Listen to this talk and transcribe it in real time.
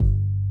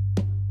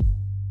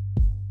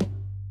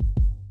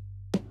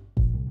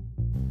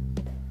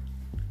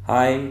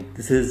Hi,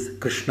 this is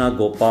Krishna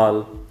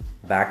Gopal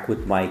back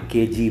with my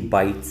KG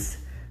Bytes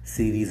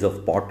series of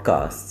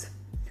podcasts.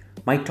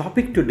 My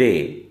topic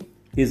today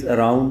is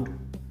around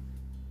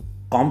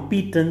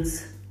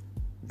competence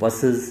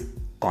versus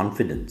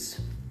confidence.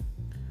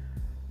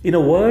 In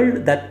a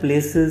world that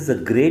places a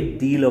great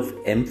deal of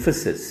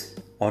emphasis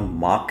on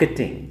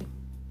marketing,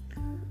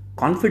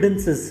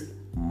 confidence is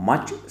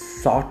much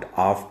sought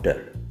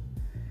after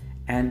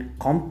and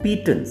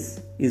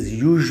competence is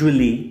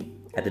usually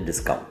at a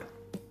discount.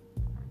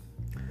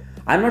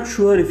 I'm not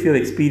sure if you have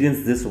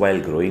experienced this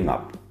while growing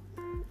up,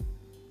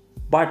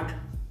 but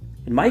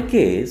in my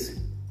case,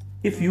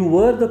 if you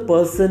were the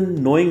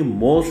person knowing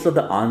most of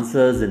the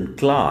answers in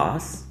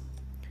class,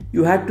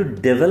 you had to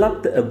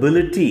develop the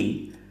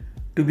ability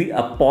to be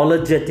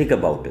apologetic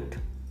about it.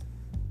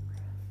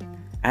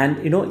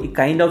 And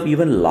kind of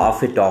even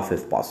laugh it off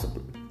if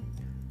possible.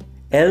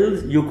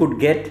 Else you could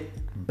get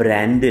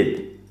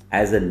branded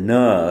as a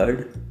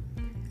nerd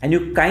and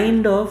you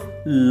kind of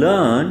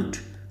learned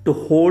to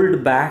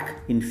hold back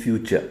in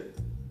future.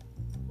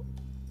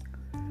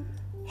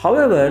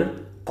 However,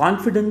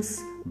 confidence,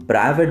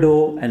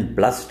 bravado and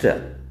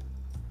bluster,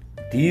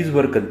 these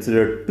were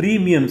considered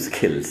premium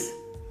skills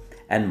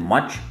and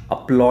much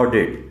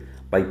applauded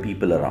by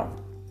people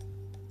around.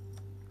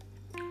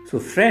 So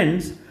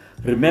friends,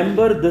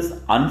 remember this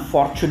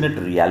unfortunate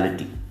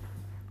reality.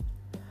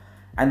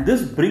 And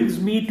this brings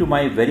me to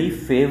my very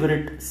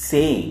favorite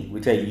saying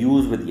which I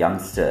use with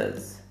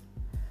youngsters.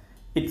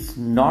 It's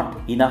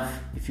not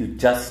enough if you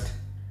just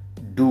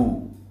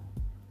do.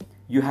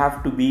 You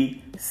have to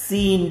be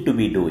seen to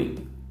be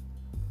doing.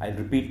 I'll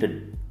repeat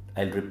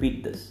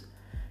this.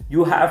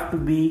 You have to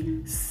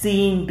be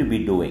seen to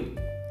be doing.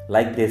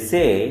 Like they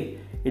say,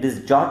 it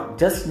is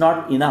just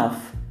not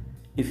enough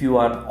if you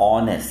are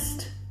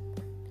honest.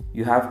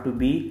 You have to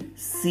be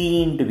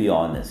seen to be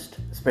honest,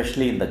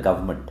 especially in the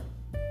government.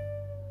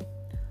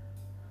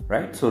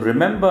 Right? So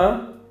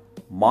remember,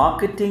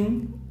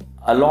 marketing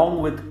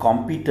along with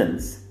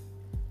competence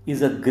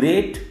is a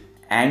great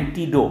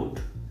antidote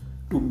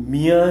to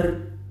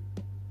mere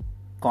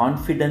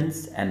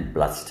confidence and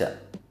bluster.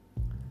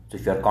 So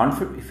if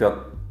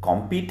you're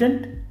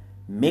competent,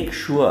 make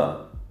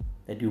sure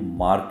that you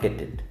market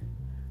it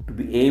to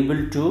be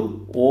able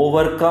to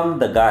overcome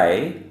the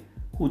guy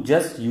who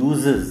just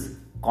uses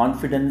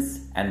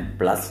confidence and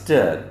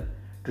bluster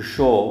to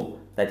show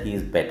that he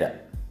is better.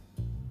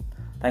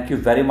 Thank you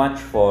very much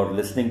for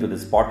listening to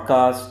this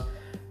podcast.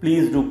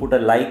 Please do put a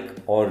like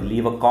or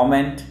leave a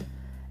comment,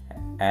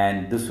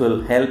 and this will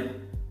help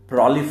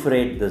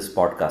proliferate this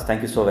podcast.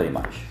 Thank you so very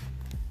much.